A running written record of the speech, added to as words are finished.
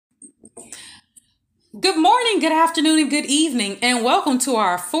Good morning, good afternoon, and good evening, and welcome to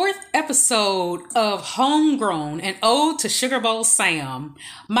our fourth episode of Homegrown, an ode to Sugar Bowl Sam.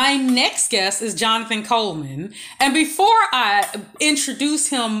 My next guest is Johnathan Coleman, and before I introduce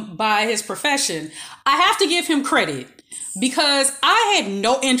him by his profession, I have to give him credit because I had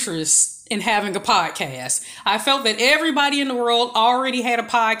no interest in having a podcast. I felt that everybody in the world already had a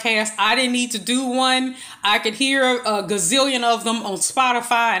podcast. I didn't need to do one. I could hear a gazillion of them on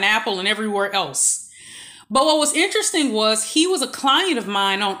Spotify and Apple and everywhere else. But what was interesting was he was a client of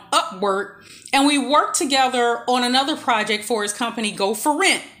mine on Upwork, and we worked together on another project for his company,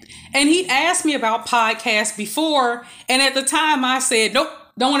 Go4Rent. And he asked me about podcasts before, and at the time I said, nope,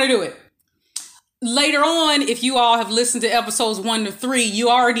 don't want to do it. Later on, if you all have listened to episodes 1 to 3, you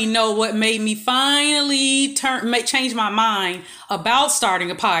already know what made me finally change my mind about starting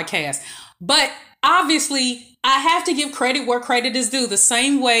a podcast. But obviously, I have to give credit where credit is due. The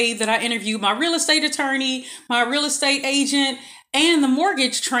same way that I interviewed my real estate attorney, my real estate agent, and the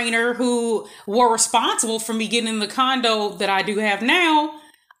mortgage trainer who were responsible for me getting the condo that I do have now.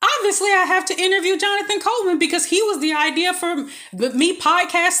 Obviously, I have to interview Johnathan Coleman because he was the idea for me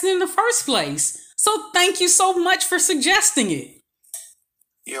podcasting in the first place. So thank you so much for suggesting it.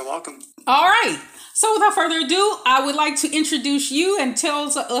 You're welcome. All right. So without further ado, I would like to introduce you and tell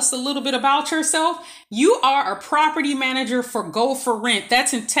us a little bit about yourself. You are a property manager for Go4Rent.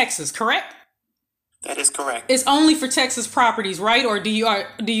 That's in Texas, correct? That is correct. It's only for Texas properties, right? Or do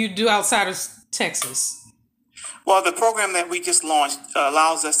you do outside of Texas? Well, the program that we just launched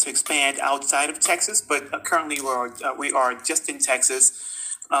allows us to expand outside of Texas, but currently we are just in Texas,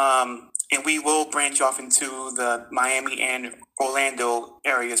 and we will branch off into the Miami and Orlando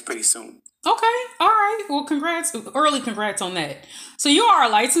areas pretty soon. Okay, all right. Well, early congrats on that. So you are a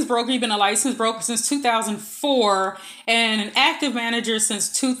licensed broker. You've been a licensed broker since 2004 and an active manager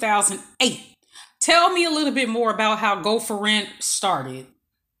since 2008. Tell me a little bit more about how Go4Rent started.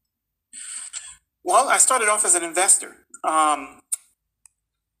 Well, I started off as an investor. I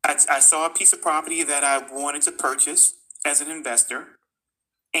saw a piece of property that I wanted to purchase as an investor,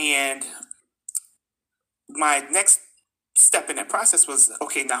 and my next step in that process was,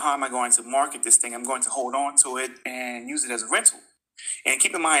 okay, now how am I going to market this thing? I'm going to hold on to it and use it as a rental. And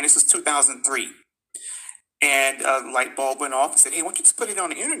keep in mind, this was 2003. And a light bulb went off and said, hey, why don't you just put it on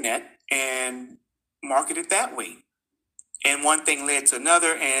the internet and market it that way? And one thing led to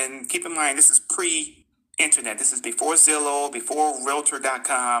another. And keep in mind, this is pre-internet. This is before Zillow, before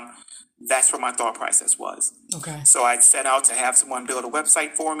Realtor.com. That's where my thought process was. Okay. So I set out to have someone build a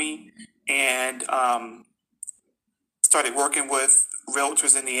website for me, and started working with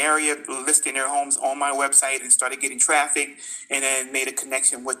realtors in the area, listing their homes on my website, and started getting traffic, and then made a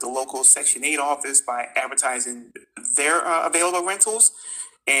connection with the local Section 8 office by advertising their available rentals.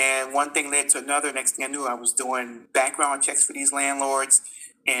 And one thing led to another. Next thing I knew, I was doing background checks for these landlords,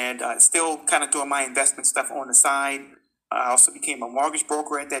 and still kind of doing my investment stuff on the side. I also became a mortgage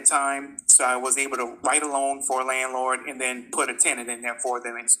broker at that time, so I was able to write a loan for a landlord and then put a tenant in there for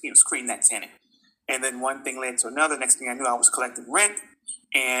them and screen that tenant. And then one thing led to another. Next thing I knew, I was collecting rent,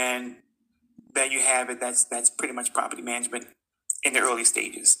 and there you have it. That's pretty much property management in the early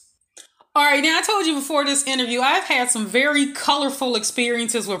stages. All right. Now, I told you before this interview, I've had some very colorful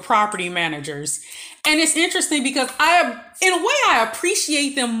experiences with property managers. And it's interesting because in a way, I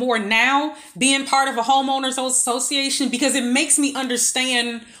appreciate them more now being part of a homeowners association because it makes me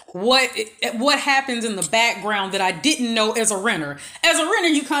understand what happens in the background that I didn't know as a renter. As a renter,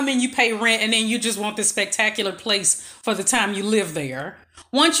 you come in, you pay rent, and then you just want this spectacular place for the time you live there.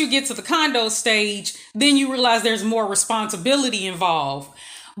 Once you get to the condo stage, then you realize there's more responsibility involved.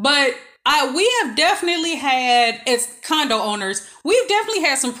 But we have definitely had, as condo owners, we've definitely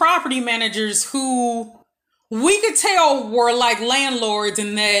had some property managers who we could tell were like landlords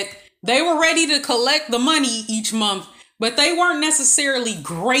in that they were ready to collect the money each month, but they weren't necessarily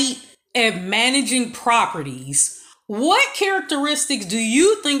great at managing properties. What characteristics do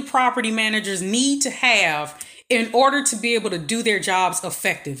you think property managers need to have in order to be able to do their jobs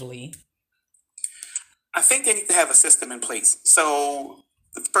effectively? I think they need to have a system in place. So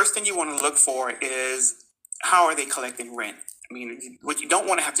the first thing you want to look for is, how are they collecting rent? I mean, what you don't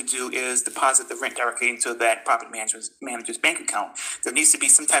want to have to do is deposit the rent directly into that property manager's bank account. There needs to be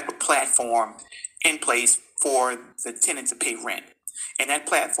some type of platform in place for the tenant to pay rent. And that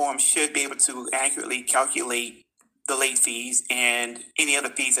platform should be able to accurately calculate the late fees and any other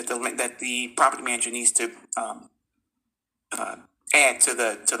fees that the property manager needs to add to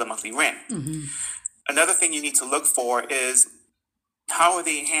the monthly rent. Mm-hmm. Another thing you need to look for is, how are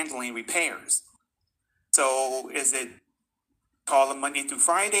they handling repairs? So is it call them Monday through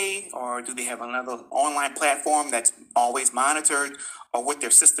Friday, or do they have another online platform that's always monitored, or what their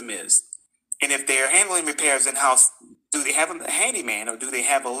system is? And if they're handling repairs in-house, do they have a handyman, or do they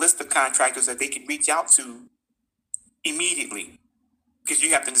have a list of contractors that they can reach out to immediately? Because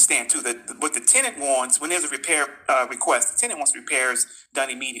you have to understand too that what the tenant wants when there's a repair request, the tenant wants repairs done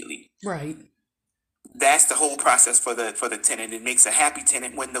immediately. Right. That's the whole process for the tenant. It makes a happy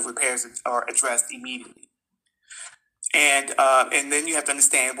tenant when the repairs are addressed immediately. And then you have to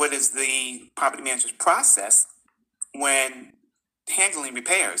understand what is the property manager's process when handling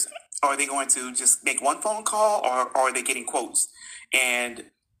repairs. Are they going to just make one phone call, or are they getting quotes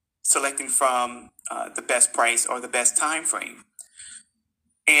and selecting from the best price or the best time frame?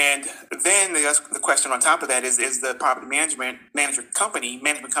 And then the question on top of that is the property management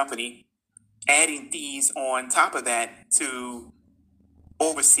company adding fees on top of that to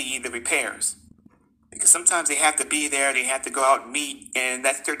oversee the repairs? Because sometimes they have to be there, they have to go out and meet, and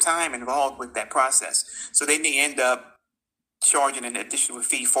that's their time involved with that process. So they may end up charging an additional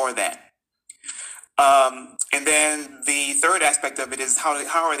fee for that. And then the third aspect of it is how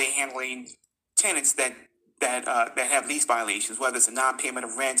are they handling tenants that have lease violations, whether it's a non-payment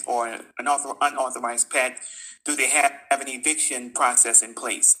of rent or an unauthorized pet. Do they have an eviction process in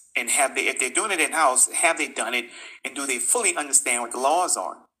place? And if they're doing it in-house, have they done it? And do they fully understand what the laws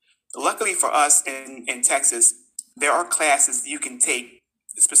are? Luckily for us in Texas, there are classes you can take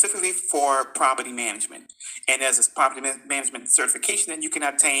specifically for property management. And there's a property management certification that you can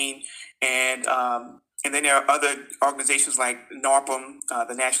obtain. And then there are other organizations like NARPM,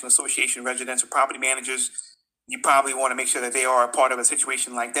 the National Association of Residential Property Managers. You probably want to make sure that they are a part of a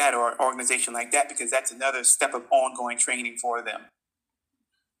situation like that or an organization like that, because that's another step of ongoing training for them.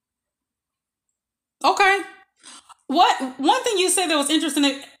 Okay. One thing you said that was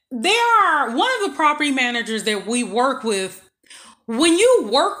interesting, there are one of the property managers that we work with. When you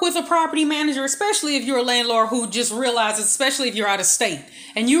work with a property manager, especially if you're a landlord who just realizes, especially if you're out of state,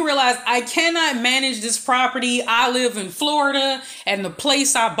 and you realize, I cannot manage this property. I live in Florida and the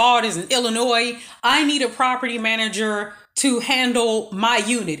place I bought is in Illinois. I need a property manager to handle my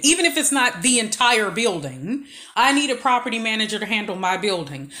unit. Even if it's not the entire building, I need a property manager to handle my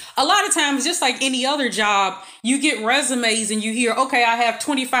building. A lot of times, just like any other job, you get resumes and you hear, okay, I have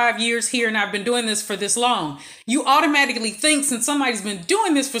 25 years here and I've been doing this for this long. You automatically think, since somebody's been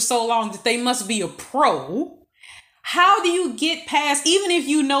doing this for so long, that they must be a pro. How do you get past, even if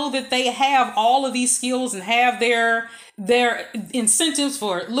you know that they have all of these skills and have their incentives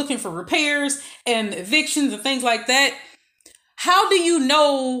for looking for repairs and evictions and things like that? How do you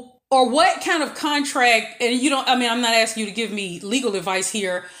know, or what kind of contract, and I'm not asking you to give me legal advice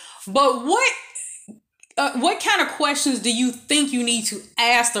here, but what kind of questions do you think you need to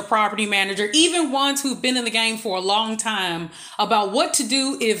ask the property manager, even ones who've been in the game for a long time, about what to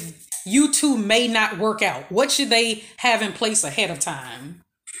do if you two may not work out? What should they have in place ahead of time?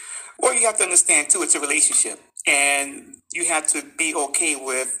 Well, you have to understand too, it's a relationship, and you have to be okay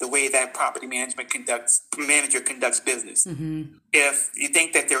with the way that property manager conducts business. Mm-hmm. If you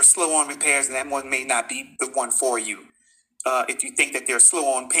think that they're slow on repairs, then that one may not be the one for you. If you think that they're slow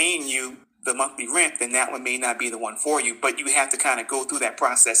on paying you the monthly rent, then that one may not be the one for you. But you have to kind of go through that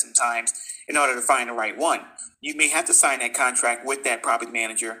process sometimes in order to find the right one. You may have to sign that contract with that property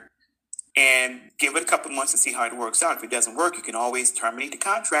manager and give it a couple of months to see how it works out. If it doesn't work, you can always terminate the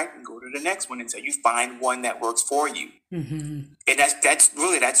contract and go to the next one until you find one that works for you. Mm-hmm. And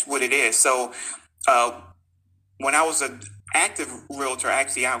that's what it is. So when I was an active realtor,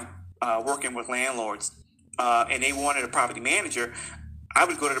 actually I'm working with landlords, and they wanted a property manager, I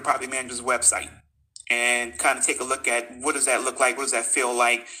would go to the property manager's website and kind of take a look at what does that look like? What does that feel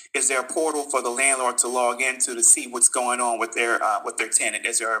like? Is there a portal for the landlord to log into to see what's going on with their tenant?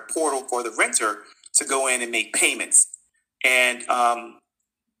 Is there a portal for the renter to go in and make payments and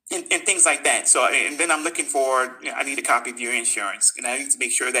things like that? So, and then I'm looking for, I need a copy of your insurance, and I need to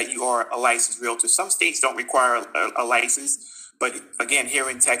make sure that you are a licensed realtor. Some states don't require a license, but again, here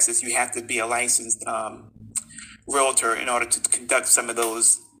in Texas, you have to be a licensed realtor in order to conduct some of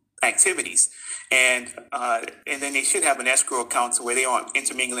those activities. And then they should have an escrow account so where they aren't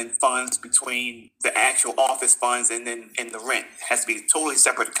intermingling funds between the actual office funds and the rent. It has to be a totally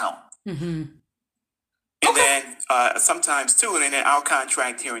separate account. Mm-hmm. And then sometimes too, and in our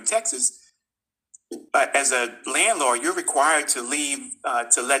contract here in Texas, as a landlord, you're required to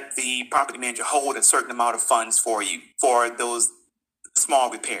let the property manager hold a certain amount of funds for you for those small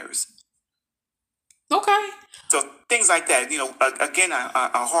repairs. Okay. So things like that, again, I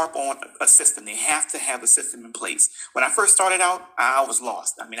harp on a system. They have to have a system in place. When I first started out, I was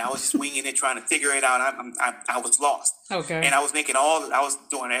lost. I mean, I was just winging it, trying to figure it out. I was lost, Okay. and I was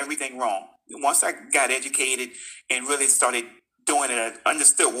doing everything wrong. Once I got educated and really started doing it, I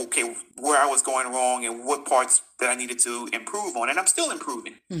understood, okay, where I was going wrong and what parts that I needed to improve on, and I'm still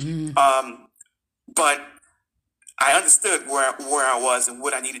improving. Mm-hmm. But I understood where I was and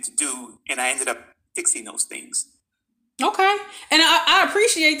what I needed to do, and I ended up fixing those things. Okay. And I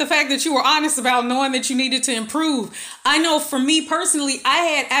appreciate the fact that you were honest about knowing that you needed to improve. I know for me personally, I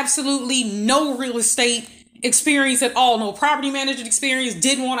had absolutely no real estate experience at all, no property management experience,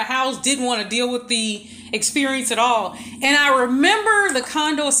 didn't want a house, didn't want to deal with the experience at all. And I remember the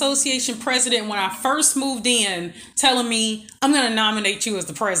condo association president when I first moved in telling me, I'm going to nominate you as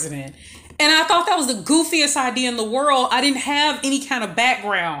the president. And I thought that was the goofiest idea in the world. I didn't have any kind of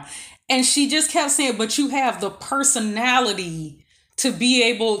background. And she just kept saying, but you have the personality to be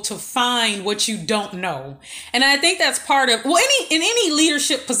able to find what you don't know. And I think that's part of, well, in any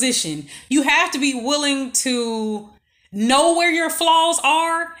leadership position, you have to be willing to know where your flaws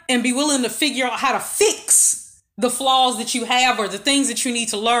are and be willing to figure out how to fix the flaws that you have or the things that you need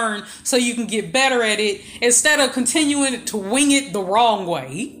to learn so you can get better at it instead of continuing to wing it the wrong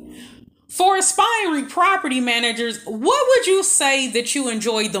way. For aspiring property managers, what would you say that you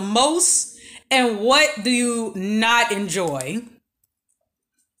enjoy the most and what do you not enjoy?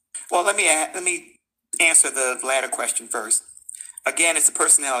 Well, let me answer the latter question first. Again, it's a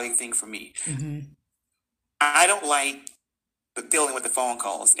personality thing for me. Mm-hmm. I don't like dealing with the phone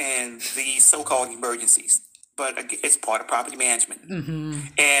calls and the so-called emergencies, but it's part of property management. Mm-hmm.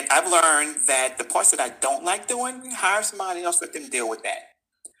 And I've learned that the parts that I don't like doing, hire somebody else, let them deal with that.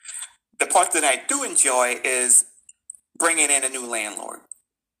 The part that I do enjoy is bringing in a new landlord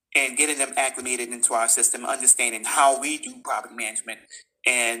and getting them acclimated into our system, understanding how we do property management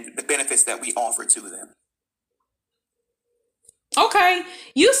and the benefits that we offer to them. Okay.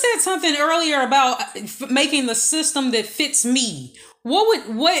 You said something earlier about making the system that fits me.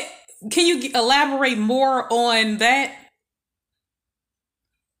 What can you elaborate more on that?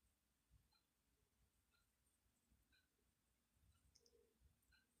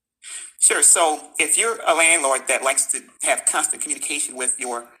 Sure. So if you're a landlord that likes to have constant communication with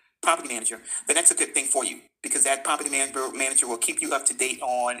your property manager, then that's a good thing for you because that property manager will keep you up to date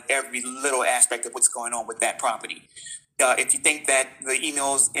on every little aspect of what's going on with that property. If you think that the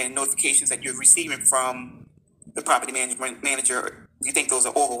emails and notifications that you're receiving from the property management manager, you think those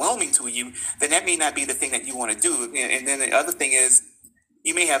are overwhelming to you, then that may not be the thing that you want to do. And then the other thing is,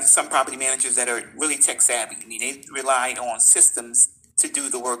 you may have some property managers that are really tech savvy. I mean, they rely on systems to do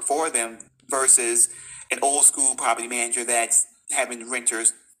the work for them versus an old school property manager that's having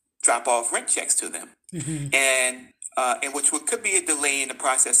renters drop off rent checks to them. Mm-hmm. And which could be a delay in the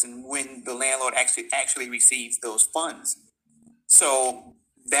process and when the landlord actually receives those funds. So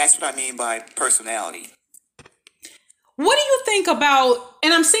that's what I mean by personality. What do you think about,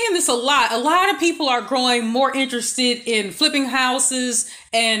 and I'm seeing this a lot of people are growing more interested in flipping houses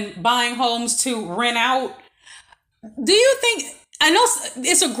and buying homes to rent out. Do you think, I know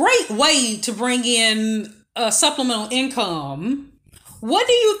it's a great way to bring in a supplemental income. What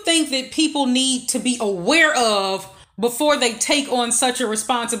do you think that people need to be aware of before they take on such a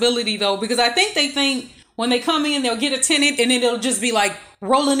responsibility though? Because I think they think when they come in, they'll get a tenant and then it'll just be like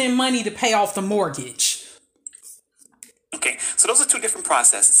rolling in money to pay off the mortgage. Okay, so those are two different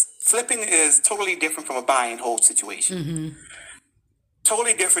processes. Flipping is totally different from a buy and hold situation. Mm-hmm.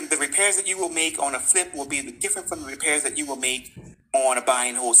 Totally different. The repairs that you will make on a flip will be different from the repairs that you will make on a buy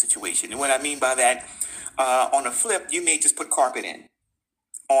and hold situation. And what I mean by that, on a flip, you may just put carpet in.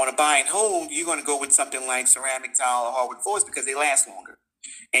 On a buy and hold, you're going to go with something like ceramic tile or hardwood floors because they last longer.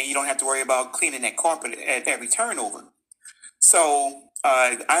 And you don't have to worry about cleaning that carpet at every turnover. So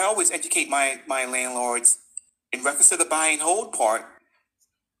I always educate my landlords in reference to the buy and hold part.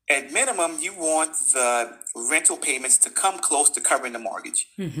 At minimum, you want the rental payments to come close to covering the mortgage.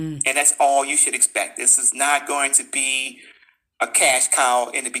 Mm-hmm. And that's all you should expect. This is not going to be a cash cow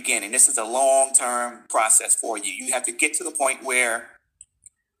in the beginning. This is a long-term process for you. You have to get to the point where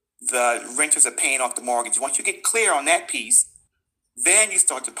the renters are paying off the mortgage. Once you get clear on that piece, then you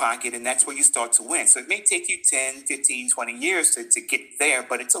start to pocket, and that's where you start to win. So it may take you 10, 15, 20 years to get there,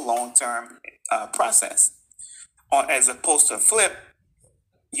 but it's a long-term process. As opposed to a flip,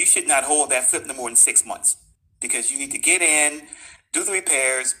 you should not hold that flip no more than 6 months because you need to get in, do the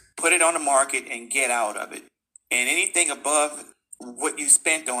repairs, put it on the market, and get out of it. And anything above what you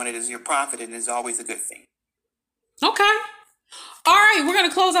spent on it is your profit and is always a good thing. Okay. All right, we're going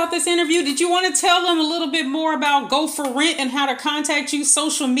to close out this interview. Did you want to tell them a little bit more about Go4Rent and how to contact you,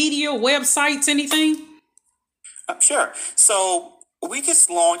 social media, websites, anything? Sure. So we just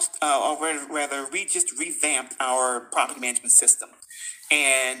launched, or rather, we just revamped our property management system.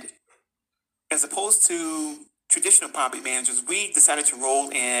 And as opposed to traditional property managers, we decided to roll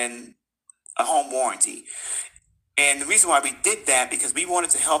in a home warranty. And the reason why we did that, because we wanted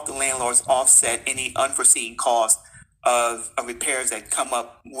to help the landlords offset any unforeseen costs of repairs that come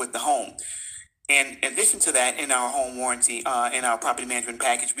up with the home. And in addition to that, in our home warranty, in our property management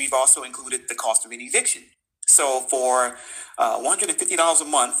package, we've also included the cost of an eviction. So for $150 a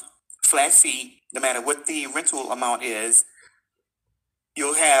month, flat fee, no matter what the rental amount is,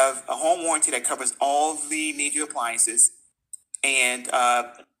 you'll have a home warranty that covers all the major appliances and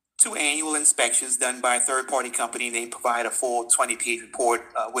 2 annual inspections done by a third-party company. They provide a full 20-page report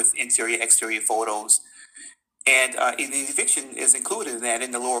with interior, exterior photos. And the eviction is included in that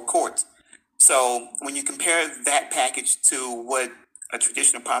in the lower court. So when you compare that package to what a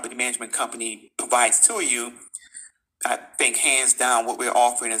traditional property management company provides to you, I think hands down what we're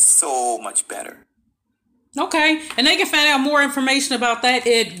offering is so much better. Okay, and they can find out more information about that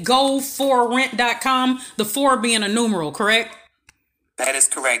at Go4Rent.com, the 4 being a numeral, correct? That is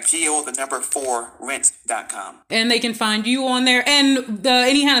correct. Go4Rent.com. And they can find you on there. And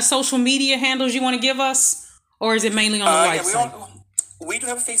any kind of social media handles you want to give us? Or is it mainly on the website? We do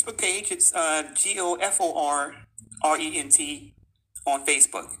have a Facebook page. It's Go4Rent on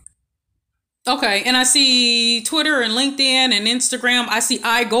Facebook. Okay, and I see Twitter and LinkedIn and Instagram. I see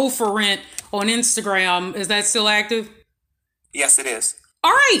I Go4Rent on Instagram. Is that still active? Yes, it is.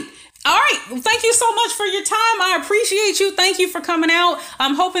 All right. Well, thank you so much for your time. I appreciate you. Thank you for coming out.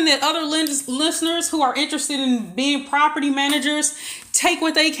 I'm hoping that other listeners who are interested in being property managers take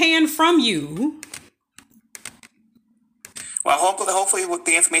what they can from you. Well, hopefully with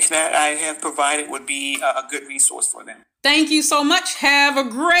the information that I have provided would be a good resource for them. Thank you so much. Have a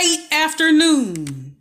great afternoon.